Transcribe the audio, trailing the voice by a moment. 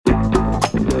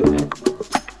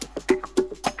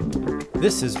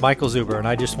This is Michael Zuber, and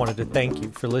I just wanted to thank you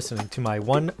for listening to my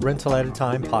One Rental at a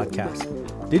Time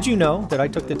podcast. Did you know that I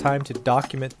took the time to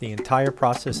document the entire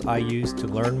process I used to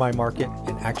learn my market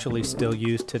and actually still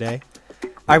use today?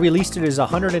 I released it as a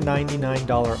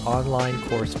 $199 online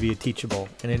course via Teachable,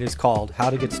 and it is called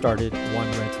How to Get Started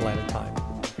One Rental at a Time.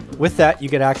 With that, you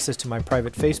get access to my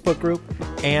private Facebook group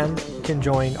and can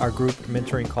join our group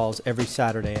mentoring calls every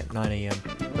Saturday at 9 a.m.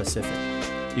 Pacific.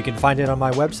 You can find it on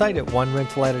my website at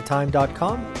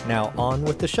onerentalatatime.com. Now on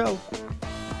with the show.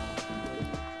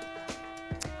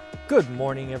 Good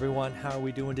morning, everyone. How are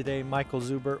we doing today? Michael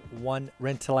Zuber, One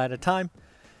Rental at a Time.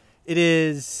 It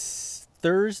is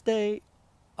Thursday,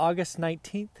 August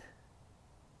 19th.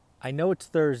 I know it's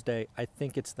Thursday. I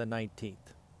think it's the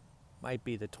 19th. Might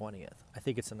be the 20th. I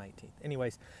think it's the 19th.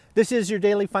 Anyways, this is your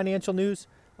daily financial news.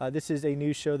 This is a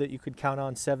news show that you could count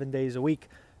on 7 days a week.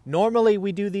 Normally,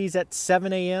 we do these at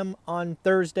 7 a.m. on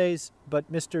Thursdays,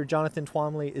 but Mr. Jonathan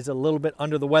Twomley is a little bit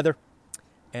under the weather,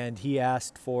 and he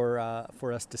asked for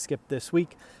us to skip this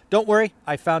week. Don't worry,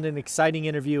 I found an exciting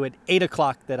interview at 8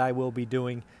 o'clock that I will be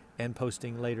doing and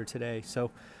posting later today, so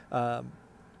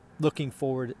looking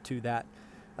forward to that.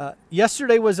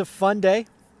 Yesterday was a fun day.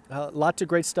 Lots of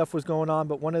great stuff was going on,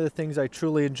 but one of the things I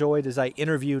truly enjoyed is I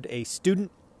interviewed a student.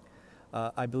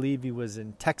 I believe he was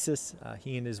in Texas.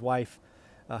 He and his wife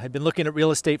had been looking at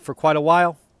real estate for quite a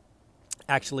while.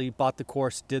 Actually bought the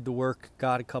course, did the work,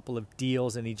 got a couple of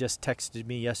deals, and he just texted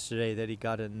me yesterday that he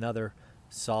got another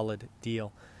solid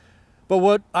deal. But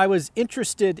what I was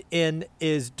interested in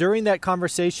is during that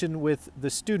conversation with the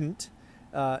student,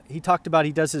 he talked about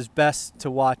he does his best to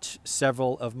watch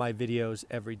several of my videos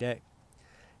every day.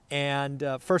 And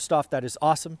first off, that is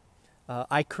awesome.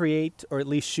 I create, or at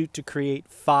least shoot to create,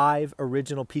 5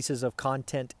 original pieces of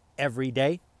content every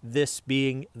day. This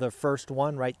being the first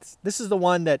one, right? This is the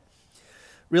one that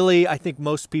really I think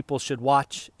most people should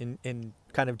watch and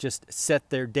kind of just set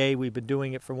their day. We've been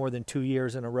doing it for more than 2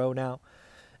 years in a row now.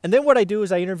 And then what I do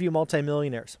is I interview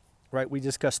multimillionaires, right? We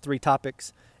discuss 3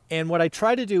 topics. And what I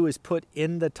try to do is put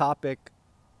in the topic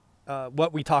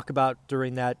what we talk about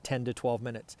during that 10 to 12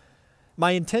 minutes.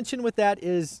 My intention with that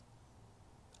is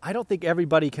I don't think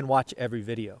everybody can watch every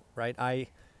video, right?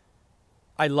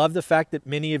 I love the fact that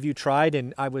many of you tried,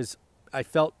 and I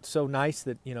felt so nice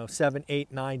that, 7,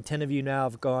 8, 9, 10 of you now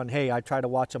have gone, hey, I try to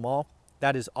watch them all.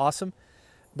 That is awesome.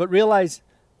 But realize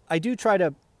I do try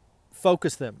to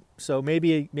focus them. So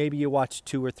maybe you watch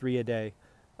 2 or 3 a day.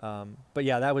 But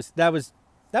yeah, that was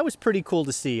pretty cool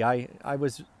to see. I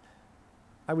was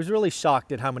really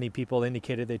shocked at how many people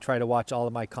indicated they try to watch all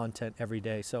of my content every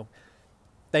day. So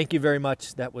thank you very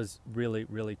much. That was really,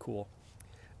 really cool.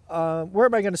 Where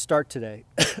am I going to start today?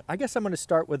 I guess I'm going to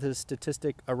start with a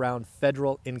statistic around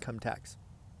federal income tax.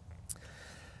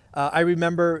 I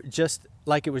remember just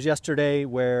like it was yesterday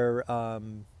where,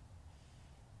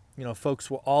 folks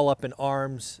were all up in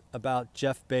arms about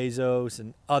Jeff Bezos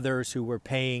and others who were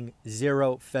paying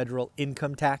 0 federal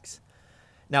income tax.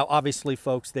 Now, obviously,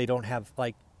 folks, they don't have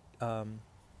like Elon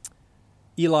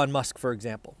Musk, for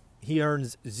example. He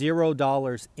earns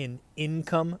 $0 in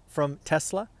income from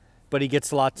Tesla, but he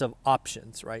gets lots of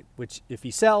options, right? Which if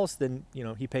he sells, then,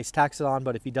 he pays taxes on,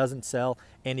 but if he doesn't sell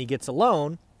and he gets a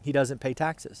loan, he doesn't pay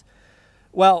taxes.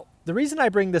 Well, the reason I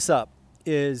bring this up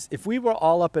is if we were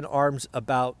all up in arms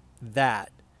about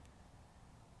that,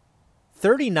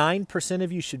 39%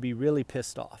 of you should be really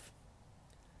pissed off.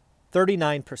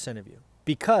 39% of you.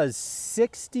 Because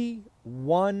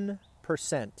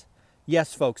 61%,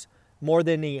 yes, folks, more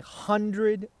than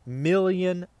 100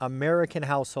 million American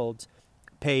households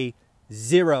pay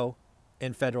 0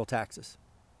 in federal taxes.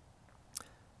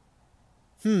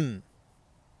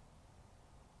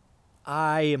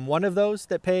 I am one of those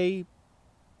that pay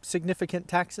significant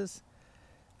taxes.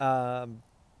 The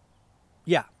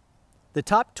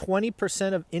top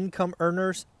 20% of income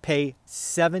earners pay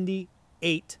 78%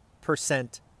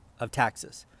 of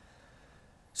taxes.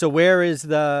 So where's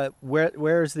the,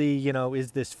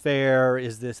 is this fair?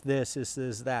 Is this, is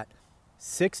this that?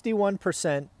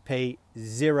 61% pay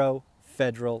 0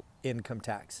 federal income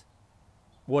tax.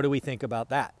 What do we think about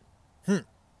that?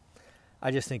 I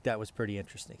just think that was pretty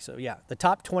interesting. So yeah, the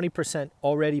top 20%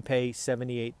 already pay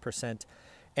 78%.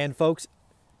 And folks,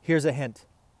 here's a hint.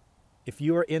 If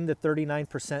you are in the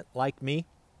 39% like me,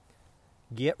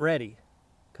 get ready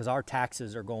because our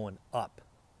taxes are going up.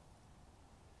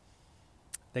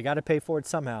 They got to pay for it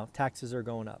somehow. Taxes are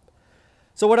going up.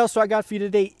 So what else do I got for you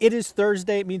today? It is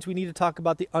Thursday. It means we need to talk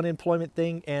about the unemployment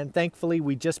thing. And thankfully,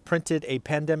 we just printed a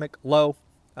pandemic low.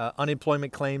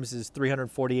 Unemployment claims is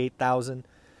 348,000.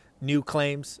 New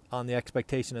claims on the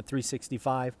expectation of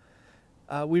 365.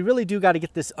 We really do got to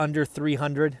get this under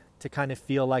 300 to kind of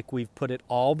feel like we've put it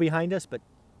all behind us. But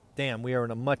damn, we are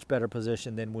in a much better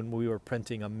position than when we were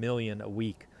printing 1 million a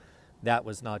week. That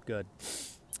was not good.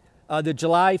 The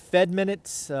July Fed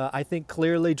minutes, I think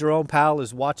clearly Jerome Powell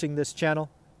is watching this channel.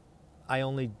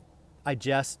 I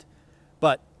jest.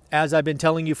 But as I've been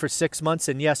telling you for 6 months,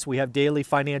 and yes, we have daily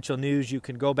financial news. You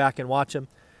can go back and watch them.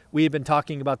 We have been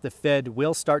talking about the Fed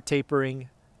will start tapering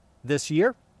this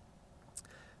year.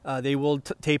 They will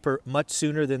taper much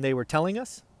sooner than they were telling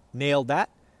us. Nailed that.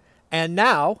 And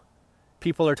now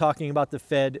people are talking about the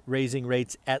Fed raising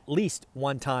rates at least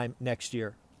one time next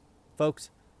year.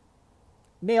 Folks,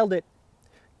 nailed it.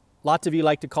 Lots of you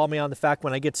like to call me on the fact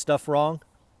when I get stuff wrong.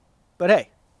 But hey,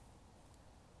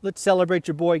 let's celebrate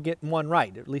your boy getting one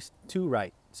right, at least two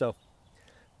right. So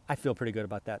I feel pretty good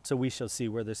about that. So we shall see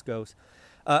where this goes.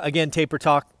 Again, taper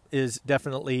talk is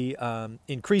definitely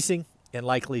increasing and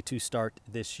likely to start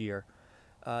this year.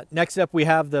 Next up, we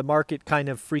have the market kind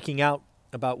of freaking out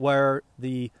about where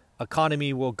the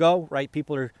economy will go, right?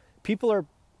 People are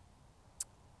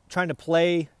trying to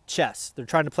play chess. They're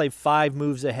trying to play 5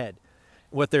 moves ahead.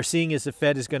 What they're seeing is the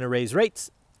Fed is going to raise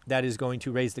rates. That is going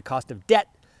to raise the cost of debt.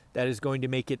 That is going to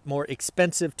make it more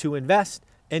expensive to invest.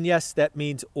 And yes, that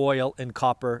means oil and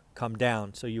copper come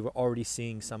down. So you're already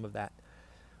seeing some of that.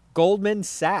 Goldman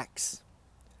Sachs.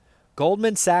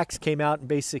 Goldman Sachs came out and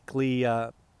basically,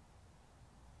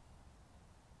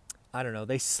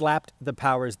 they slapped the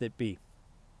powers that be.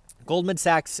 Goldman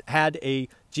Sachs had a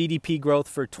GDP growth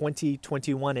for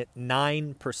 2021 at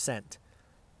 9%.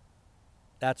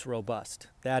 That's robust.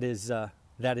 That is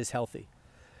healthy.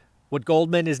 What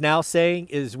Goldman is now saying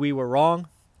is we were wrong.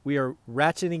 We are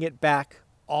ratcheting it back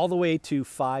all the way to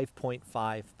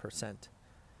 5.5%.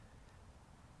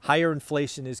 Higher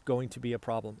inflation is going to be a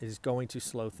problem. It is going to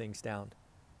slow things down.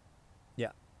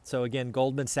 Yeah. So again,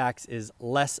 Goldman Sachs is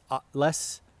less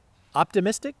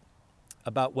optimistic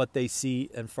about what they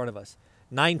see in front of us.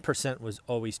 9% was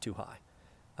always too high.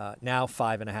 Now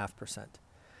 5.5%.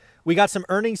 We got some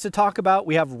earnings to talk about.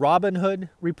 We have Robinhood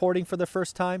reporting for the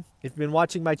first time. If you've been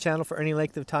watching my channel for any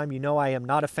length of time, you know I am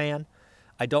not a fan.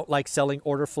 I don't like selling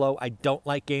order flow. I don't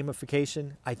like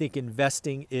gamification. I think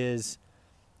investing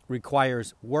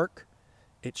requires work.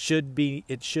 It should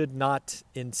not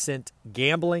incent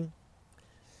gambling.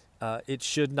 It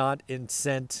should not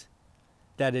incent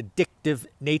that addictive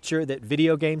nature that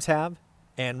video games have.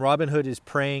 And Robinhood is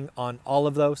preying on all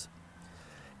of those.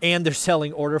 And they're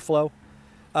selling order flow.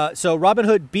 So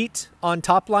Robinhood beat on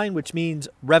top line, which means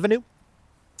revenue.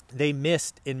 They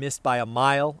missed by a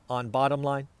mile on bottom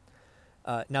line.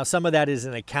 Now, some of that is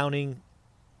an accounting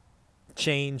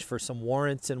change for some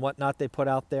warrants and whatnot they put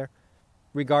out there.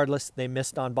 Regardless, they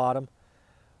missed on bottom.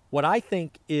 What I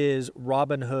think is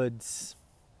Robinhood's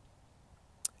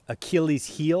Achilles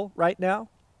heel right now,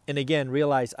 and again,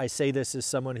 realize I say this as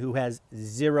someone who has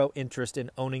zero interest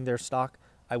in owning their stock.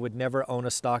 I would never own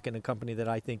a stock in a company that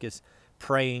I think is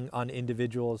preying on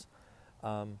individuals'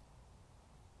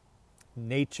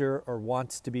 nature or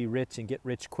wants to be rich and get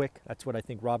rich quick. That's what I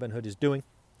think Robinhood is doing.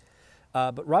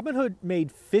 But Robinhood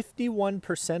made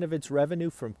 51% of its revenue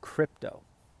from crypto.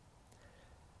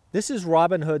 This is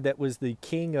Robinhood that was the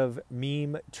king of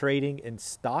meme trading in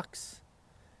stocks.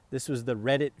 This was the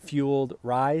Reddit-fueled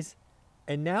rise.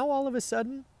 And now all of a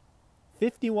sudden,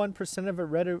 51% of a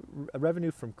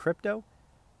revenue from crypto.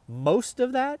 Most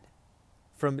of that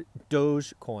from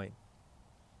Dogecoin.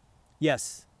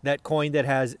 Yes, that coin that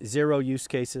has 0 use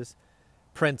cases,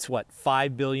 prints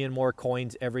 5 billion more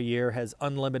coins every year, has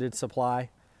unlimited supply,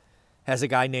 has a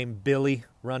guy named Billy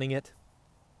running it.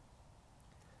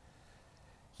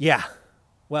 Yeah,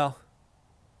 well,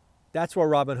 that's where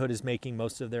Robinhood is making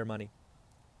most of their money.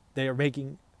 They are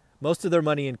making most of their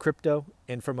money in crypto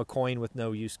and from a coin with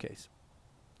no use case.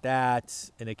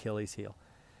 That's an Achilles heel.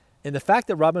 And the fact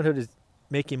that Robinhood is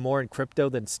making more in crypto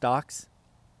than stocks,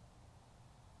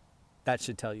 that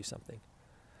should tell you something.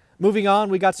 Moving on,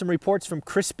 we got some reports from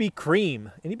Krispy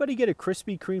Kreme. Anybody get a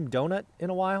Krispy Kreme donut in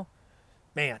a while?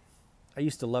 Man, I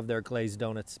used to love their glazed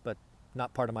donuts, but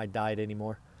not part of my diet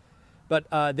anymore. But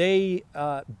they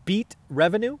beat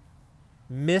revenue,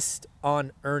 missed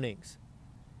on earnings.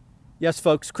 Yes,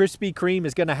 folks, Krispy Kreme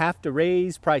is going to have to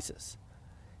raise prices.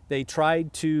 They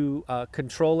tried to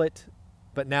control it,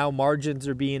 but now margins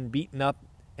are being beaten up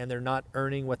and they're not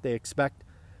earning what they expect.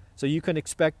 So you can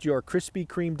expect your Krispy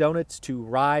Kreme donuts to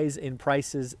rise in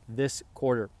prices this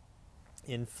quarter.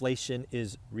 Inflation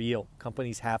is real.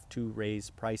 Companies have to raise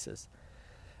prices.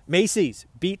 Macy's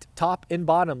beat top and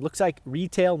bottom. Looks like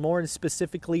retail, more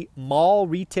specifically, mall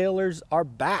retailers are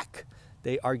back.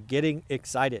 They are getting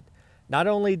excited. Not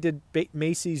only did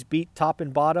Macy's beat top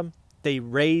and bottom, they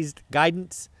raised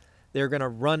guidance. They're going to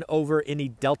run over any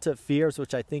Delta fears,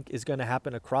 which I think is going to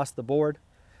happen across the board.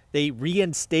 They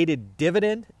reinstated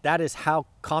dividend. That is how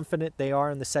confident they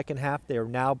are in the second half. They are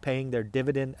now paying their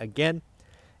dividend again.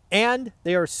 And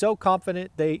they are so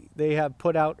confident they have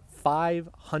put out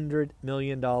 $500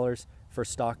 million for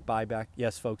stock buyback.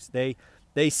 Yes, folks, they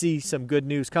see some good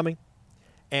news coming.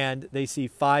 And they see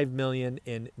 5 million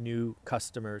in new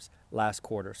customers last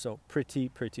quarter. So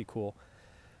pretty cool.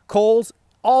 Kohl's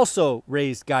also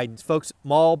raised guidance. Folks,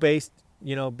 mall-based,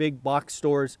 big box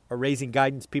stores are raising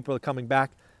guidance. People are coming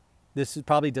back. This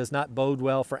probably does not bode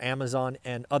well for Amazon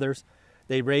and others.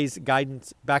 They raised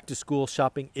guidance. Back to school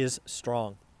shopping is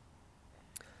strong.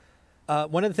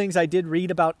 One of the things I did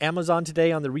read about Amazon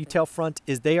today on the retail front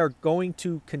is they are going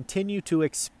to continue to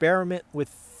experiment with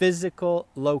physical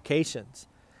locations.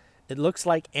 It looks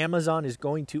like Amazon is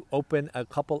going to open a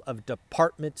couple of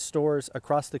department stores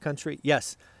across the country.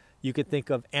 Yes, you could think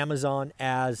of Amazon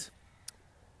as,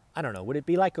 I don't know, would it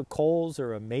be like a Kohl's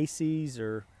or a Macy's,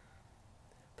 or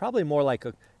probably more like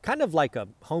kind of like a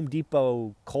Home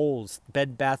Depot, Kohl's,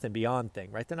 Bed Bath & Beyond thing,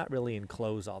 right? They're not really in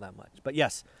clothes all that much. But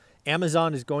yes,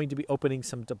 Amazon is going to be opening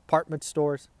some department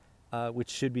stores, which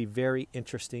should be very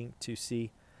interesting to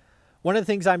see. One of the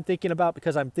things I'm thinking about,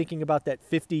 because I'm thinking about that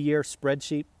 50-year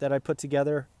spreadsheet that I put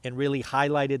together and really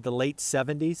highlighted the late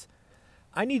 70s,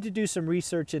 I need to do some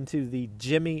research into the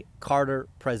Jimmy Carter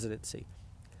presidency.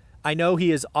 I know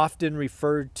he is often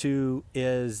referred to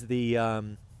as the, I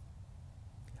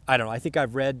don't know, I think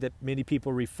I've read that many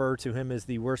people refer to him as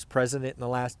the worst president in the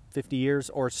last 50 years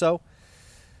or so.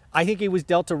 I think he was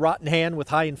dealt a rotten hand with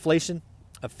high inflation,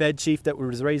 a Fed chief that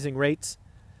was raising rates.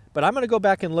 But I'm going to go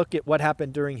back and look at what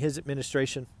happened during his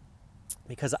administration,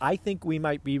 because I think we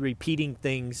might be repeating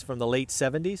things from the late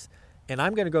 70s. And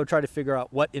I'm going to go try to figure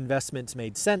out what investments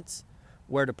made sense,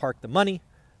 where to park the money,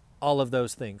 all of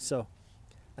those things. So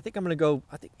I think I'm going to go.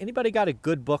 I think anybody got a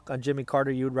good book on Jimmy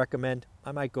Carter you would recommend?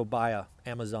 I might go buy a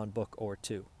Amazon book or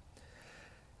two.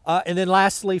 And then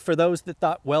lastly, for those that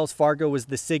thought Wells Fargo was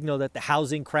the signal that the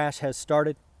housing crash has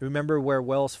started, remember where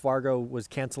Wells Fargo was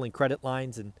canceling credit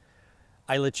lines, and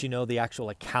I let you know the actual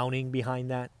accounting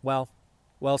behind that? Well,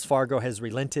 Wells Fargo has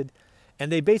relented,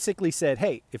 and they basically said,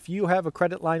 hey, if you have a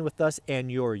credit line with us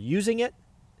and you're using it,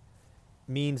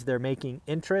 means they're making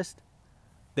interest,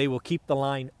 they will keep the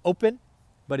line open.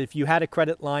 But if you had a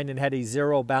credit line and had a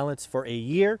zero balance for a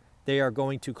year, they are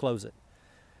going to close it.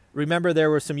 Remember, there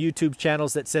were some YouTube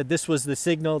channels that said this was the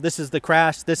signal, this is the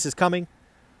crash, this is coming.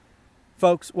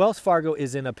 Folks, Wells Fargo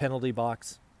is in a penalty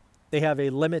box. They have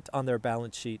a limit on their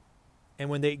balance sheet. And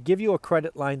when they give you a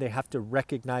credit line, they have to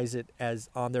recognize it as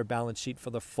on their balance sheet for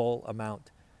the full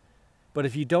amount. But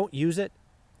if you don't use it,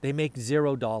 they make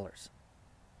 $0.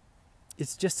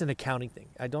 It's just an accounting thing.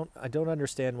 I don't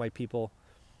understand why people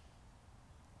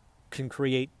can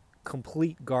create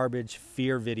complete garbage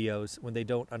fear videos when they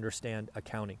don't understand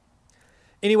accounting.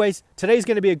 Anyways, today's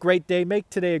going to be a great day. Make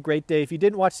today a great day. If you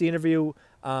didn't watch the interview,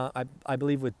 I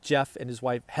believe with Jeff and his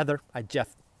wife, Heather,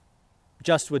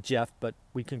 just with Jeff, but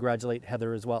we congratulate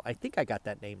Heather as well. I think I got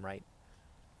that name right.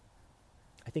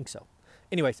 I think so.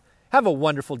 Anyways, have a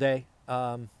wonderful day.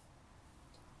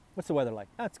 What's the weather like?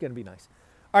 It's going to be nice.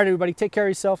 All right, everybody, take care of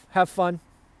yourself. Have fun.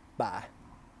 Bye.